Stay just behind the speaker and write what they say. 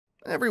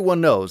Everyone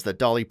knows that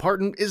Dolly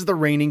Parton is the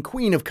reigning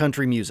queen of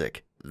country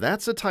music.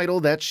 That's a title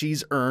that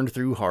she's earned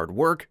through hard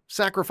work,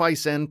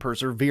 sacrifice, and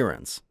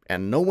perseverance.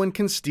 And no one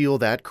can steal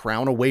that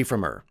crown away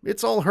from her.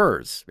 It's all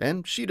hers,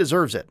 and she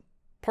deserves it.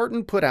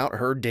 Parton put out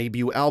her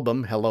debut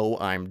album, Hello,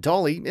 I'm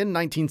Dolly, in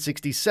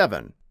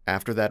 1967.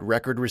 After that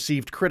record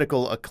received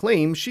critical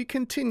acclaim, she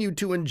continued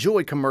to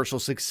enjoy commercial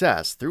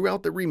success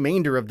throughout the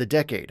remainder of the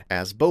decade,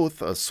 as both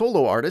a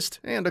solo artist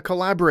and a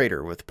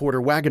collaborator with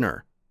Porter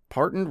Wagoner.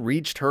 Parton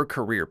reached her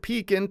career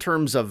peak in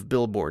terms of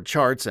Billboard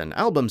charts and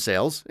album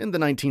sales in the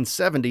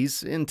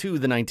 1970s into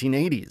the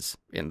 1980s.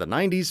 In the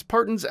 90s,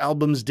 Parton's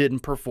albums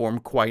didn't perform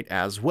quite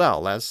as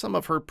well as some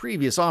of her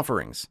previous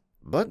offerings.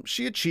 But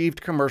she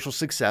achieved commercial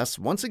success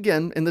once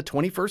again in the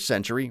 21st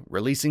century,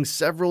 releasing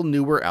several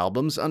newer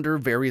albums under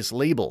various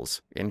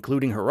labels,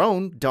 including her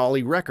own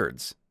Dolly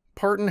Records.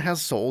 Parton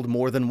has sold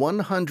more than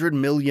 100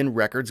 million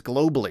records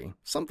globally,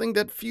 something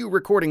that few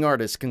recording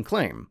artists can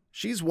claim.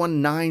 She's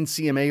won 9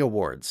 CMA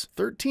Awards,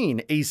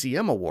 13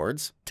 ACM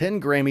Awards,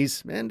 10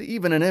 Grammys, and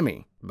even an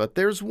Emmy. But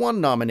there's one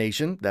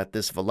nomination that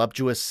this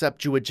voluptuous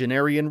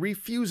septuagenarian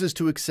refuses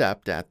to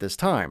accept at this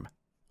time.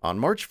 On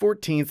March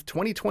 14,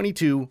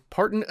 2022,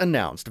 Parton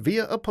announced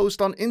via a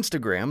post on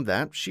Instagram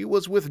that she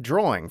was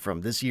withdrawing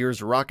from this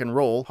year's Rock and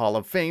Roll Hall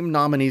of Fame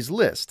nominees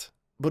list.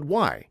 But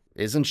why?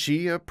 Isn't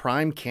she a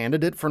prime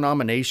candidate for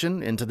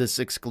nomination into this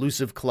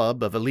exclusive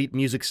club of elite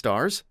music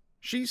stars?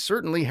 She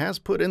certainly has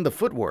put in the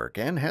footwork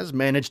and has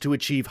managed to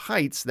achieve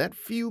heights that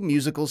few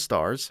musical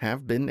stars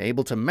have been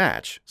able to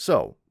match.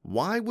 So,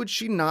 why would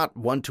she not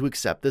want to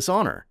accept this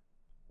honor?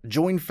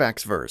 Join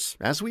Faxverse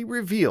as we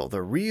reveal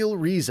the real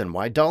reason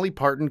why Dolly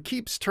Parton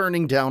keeps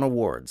turning down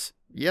awards.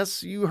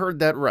 Yes, you heard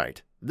that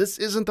right. This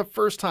isn't the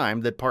first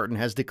time that Parton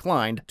has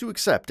declined to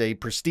accept a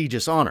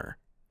prestigious honor.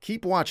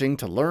 Keep watching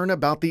to learn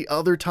about the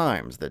other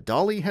times that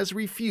Dolly has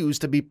refused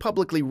to be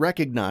publicly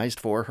recognized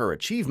for her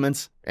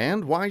achievements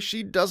and why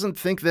she doesn't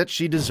think that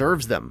she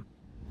deserves them.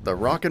 The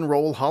Rock and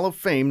Roll Hall of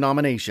Fame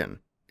nomination.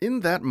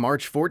 In that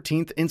March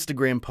 14th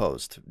Instagram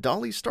post,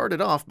 Dolly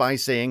started off by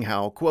saying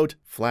how, quote,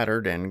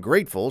 flattered and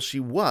grateful she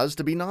was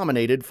to be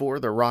nominated for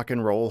the Rock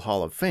and Roll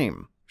Hall of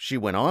Fame. She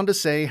went on to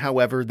say,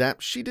 however,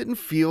 that she didn't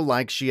feel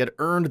like she had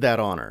earned that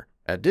honor.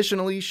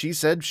 Additionally, she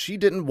said she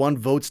didn't want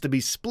votes to be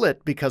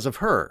split because of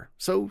her,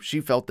 so she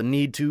felt the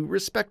need to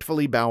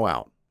respectfully bow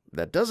out.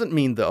 That doesn't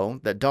mean,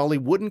 though, that Dolly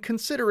wouldn't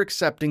consider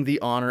accepting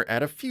the honor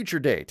at a future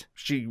date.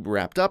 She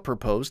wrapped up her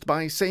post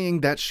by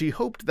saying that she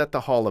hoped that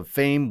the Hall of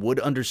Fame would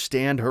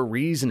understand her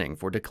reasoning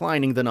for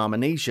declining the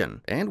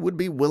nomination and would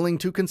be willing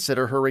to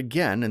consider her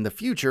again in the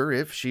future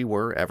if she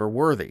were ever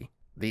worthy.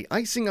 The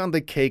icing on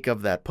the cake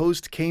of that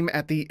post came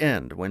at the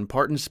end when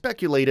Parton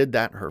speculated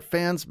that her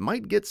fans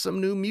might get some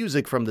new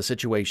music from the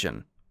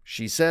situation.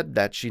 She said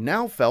that she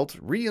now felt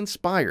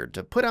re-inspired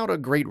to put out a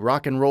great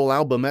rock and roll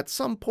album at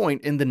some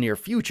point in the near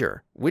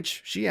future,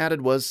 which she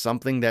added was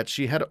something that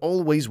she had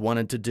always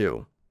wanted to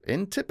do.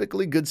 In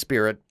typically good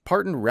spirit,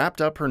 Parton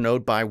wrapped up her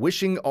note by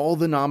wishing all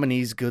the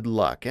nominees good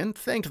luck and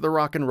thanked the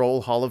Rock and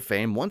Roll Hall of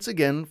Fame once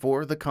again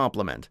for the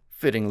compliment.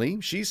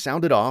 Fittingly, she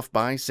sounded off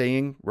by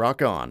saying,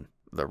 "Rock on."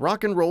 The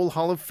Rock and Roll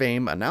Hall of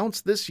Fame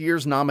announced this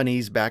year's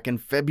nominees back in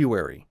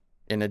February.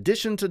 In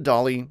addition to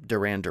Dolly,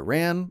 Duran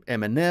Duran,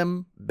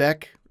 Eminem,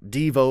 Beck,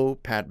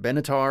 Devo, Pat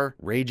Benatar,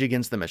 Rage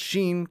Against the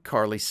Machine,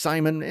 Carly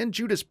Simon, and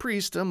Judas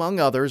Priest, among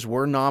others,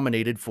 were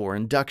nominated for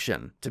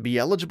induction. To be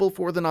eligible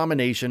for the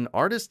nomination,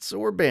 artists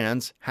or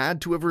bands had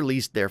to have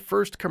released their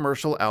first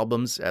commercial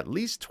albums at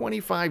least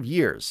 25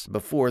 years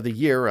before the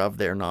year of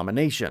their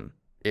nomination.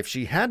 If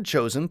she had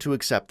chosen to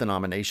accept the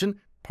nomination,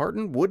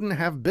 Parton wouldn't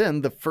have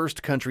been the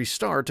first country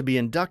star to be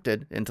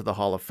inducted into the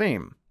Hall of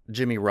Fame.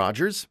 Jimmy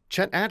Rogers,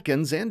 Chet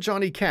Atkins, and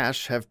Johnny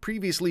Cash have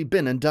previously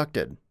been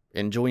inducted.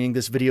 Enjoying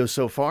this video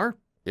so far?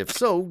 If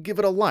so, give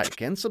it a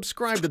like and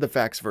subscribe to the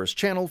Faxverse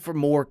channel for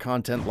more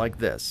content like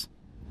this.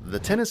 The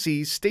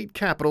Tennessee State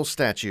Capitol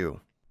Statue.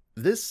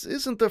 This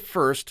isn't the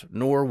first,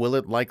 nor will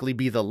it likely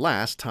be the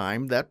last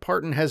time that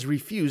Parton has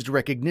refused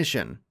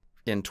recognition.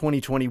 In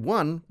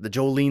 2021, the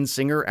Jolene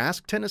singer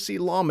asked Tennessee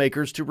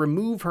lawmakers to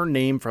remove her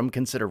name from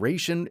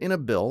consideration in a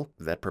bill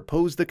that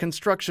proposed the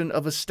construction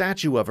of a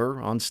statue of her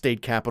on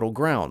state capitol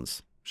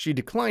grounds. She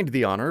declined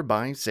the honor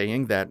by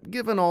saying that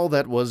given all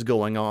that was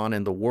going on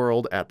in the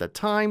world at the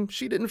time,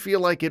 she didn't feel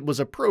like it was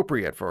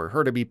appropriate for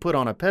her to be put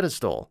on a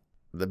pedestal.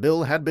 The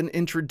bill had been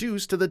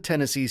introduced to the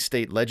Tennessee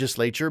state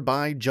legislature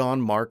by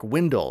John Mark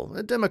Windle,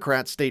 a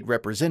Democrat state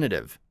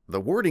representative. The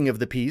wording of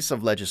the piece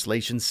of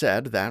legislation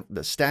said that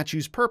the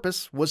statue's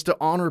purpose was to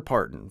honor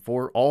Parton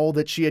for all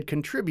that she had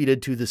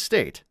contributed to the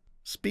state.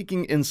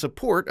 Speaking in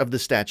support of the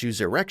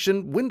statue's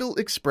erection, Windle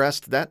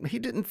expressed that he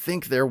didn't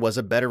think there was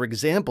a better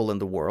example in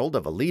the world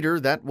of a leader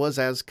that was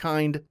as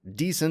kind,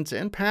 decent,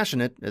 and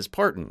passionate as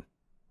Parton.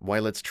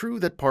 While it's true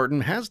that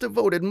Parton has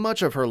devoted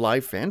much of her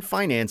life and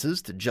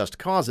finances to just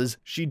causes,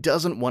 she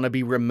doesn't want to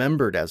be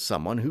remembered as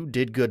someone who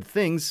did good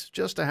things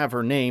just to have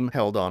her name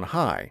held on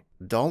high.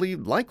 Dolly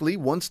likely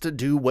wants to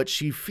do what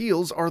she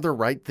feels are the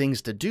right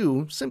things to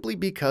do simply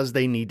because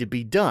they need to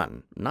be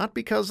done, not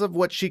because of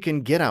what she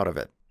can get out of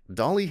it.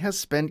 Dolly has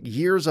spent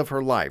years of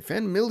her life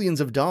and millions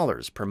of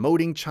dollars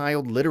promoting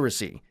child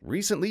literacy.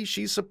 Recently,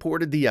 she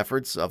supported the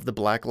efforts of the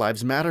Black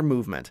Lives Matter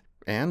movement,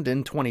 and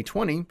in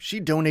 2020, she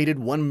donated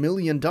 $1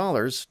 million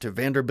to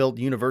Vanderbilt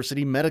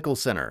University Medical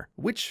Center,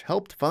 which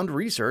helped fund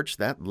research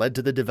that led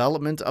to the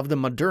development of the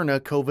Moderna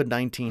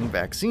COVID-19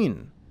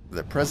 vaccine.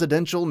 The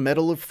Presidential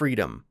Medal of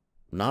Freedom.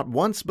 Not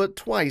once but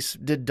twice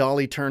did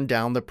Dolly turn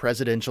down the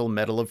Presidential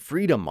Medal of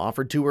Freedom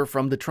offered to her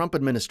from the Trump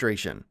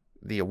administration.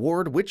 The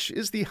award, which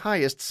is the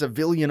highest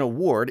civilian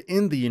award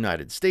in the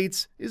United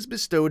States, is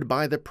bestowed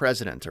by the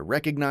president to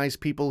recognize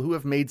people who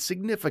have made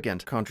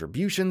significant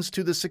contributions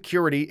to the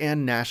security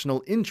and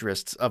national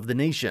interests of the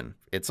nation.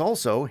 It's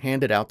also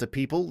handed out to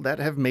people that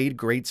have made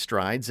great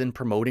strides in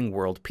promoting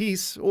world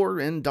peace, or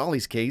in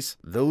Dolly's case,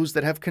 those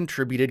that have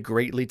contributed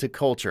greatly to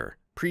culture.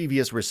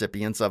 Previous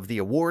recipients of the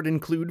award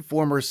include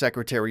former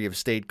Secretary of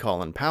State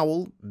Colin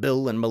Powell,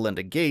 Bill and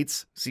Melinda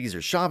Gates,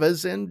 Cesar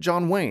Chavez, and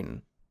John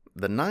Wayne.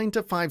 The 9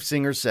 to 5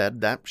 singer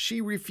said that she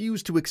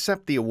refused to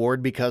accept the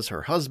award because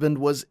her husband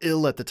was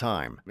ill at the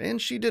time,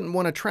 and she didn't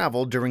want to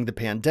travel during the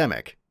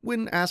pandemic.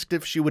 When asked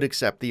if she would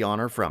accept the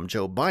honor from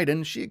Joe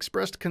Biden, she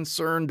expressed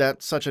concern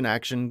that such an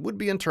action would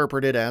be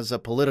interpreted as a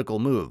political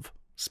move.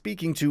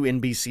 Speaking to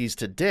NBC's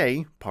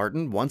Today,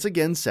 Parton once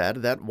again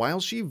said that while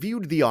she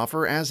viewed the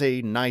offer as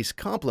a nice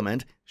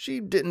compliment, she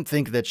didn't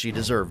think that she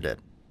deserved it.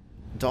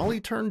 Dolly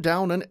turned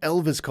down an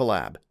Elvis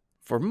collab.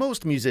 For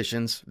most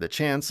musicians, the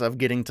chance of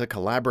getting to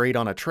collaborate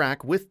on a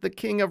track with the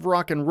king of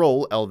rock and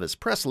roll, Elvis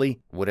Presley,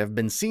 would have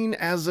been seen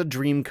as a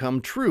dream come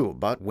true,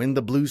 but when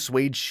the Blue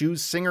Suede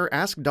Shoes singer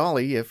asked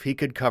Dolly if he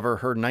could cover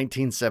her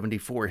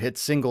 1974 hit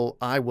single,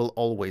 I Will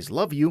Always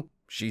Love You,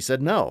 she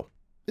said no.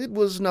 It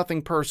was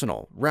nothing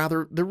personal.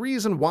 Rather, the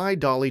reason why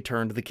Dolly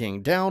turned the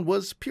king down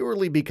was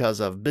purely because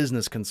of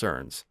business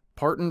concerns.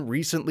 Parton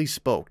recently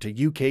spoke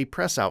to UK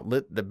press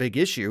outlet The Big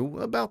Issue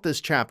about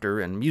this chapter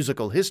in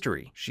musical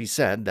history. She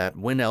said that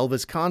when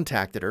Elvis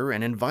contacted her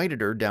and invited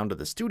her down to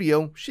the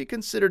studio, she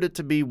considered it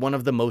to be one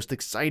of the most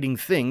exciting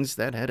things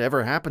that had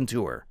ever happened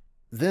to her.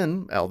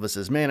 Then,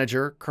 Elvis's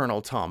manager,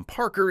 Colonel Tom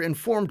Parker,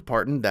 informed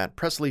Parton that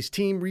Presley's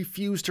team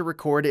refused to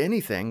record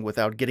anything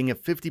without getting a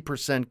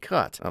 50%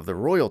 cut of the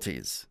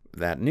royalties.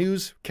 That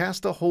news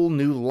cast a whole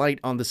new light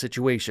on the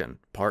situation.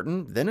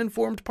 Parton then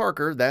informed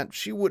Parker that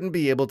she wouldn't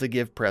be able to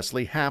give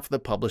Presley half the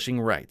publishing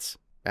rights.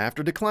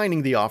 After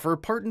declining the offer,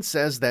 Parton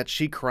says that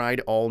she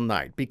cried all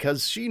night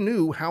because she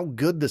knew how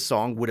good the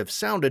song would have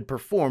sounded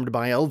performed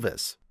by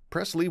Elvis.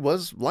 Presley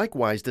was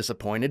likewise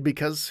disappointed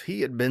because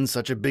he had been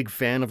such a big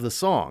fan of the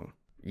song.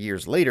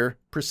 Years later,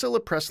 Priscilla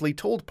Presley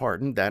told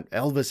Parton that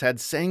Elvis had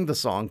sang the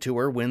song to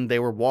her when they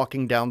were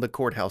walking down the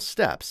courthouse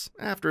steps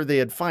after they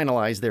had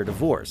finalized their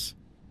divorce.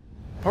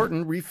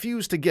 Parton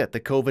refused to get the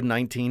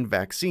COVID-19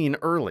 vaccine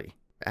early.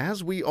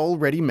 As we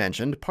already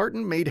mentioned,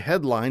 Parton made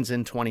headlines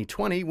in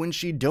 2020 when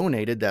she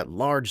donated that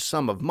large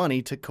sum of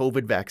money to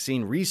COVID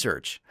vaccine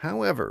research.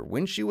 However,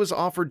 when she was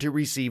offered to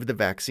receive the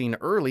vaccine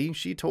early,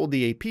 she told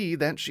the AP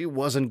that she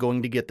wasn't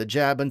going to get the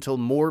jab until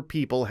more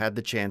people had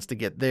the chance to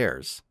get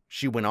theirs.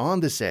 She went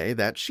on to say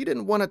that she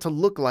didn't want it to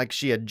look like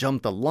she had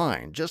jumped the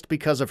line just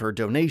because of her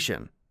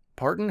donation.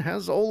 Parton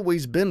has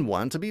always been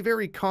one to be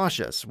very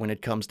cautious when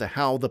it comes to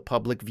how the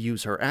public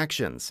views her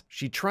actions.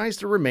 She tries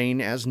to remain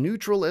as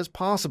neutral as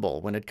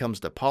possible when it comes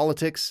to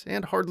politics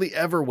and hardly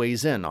ever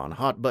weighs in on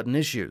hot-button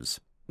issues.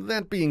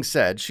 That being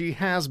said, she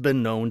has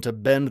been known to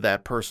bend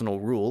that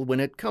personal rule when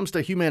it comes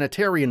to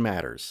humanitarian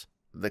matters.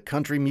 The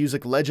country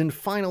music legend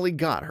finally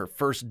got her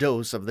first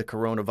dose of the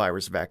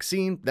coronavirus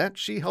vaccine that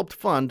she helped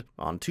fund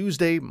on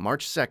Tuesday,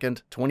 March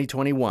 2nd,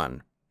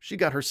 2021. She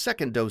got her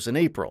second dose in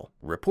April.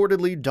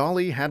 Reportedly,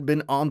 Dolly had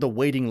been on the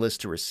waiting list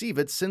to receive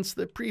it since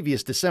the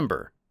previous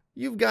December.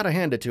 You've got to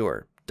hand it to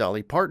her.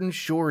 Dolly Parton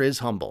sure is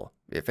humble.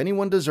 If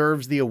anyone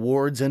deserves the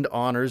awards and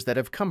honors that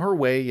have come her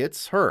way,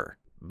 it's her.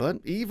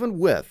 But even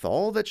with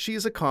all that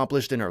she's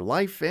accomplished in her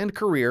life and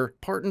career,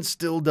 Parton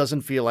still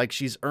doesn't feel like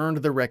she's earned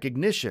the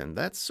recognition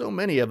that so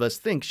many of us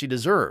think she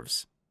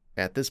deserves.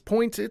 At this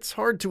point, it's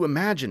hard to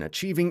imagine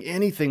achieving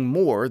anything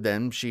more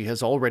than she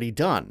has already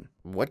done.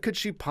 What could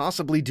she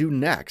possibly do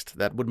next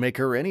that would make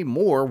her any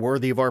more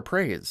worthy of our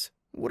praise?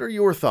 What are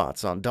your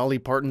thoughts on Dolly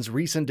Parton's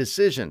recent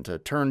decision to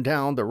turn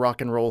down the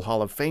Rock and Roll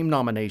Hall of Fame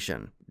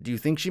nomination? Do you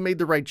think she made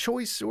the right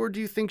choice, or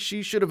do you think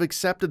she should have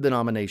accepted the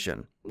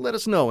nomination? Let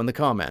us know in the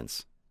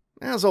comments.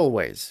 As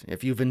always,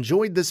 if you've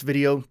enjoyed this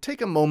video,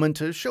 take a moment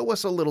to show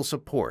us a little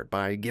support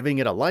by giving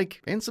it a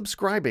like and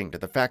subscribing to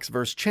the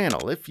Factsverse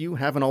channel if you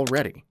haven't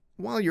already.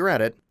 While you're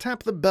at it,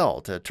 tap the bell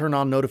to turn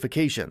on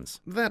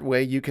notifications. That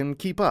way you can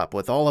keep up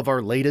with all of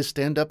our latest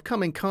and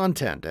upcoming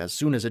content as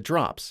soon as it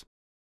drops.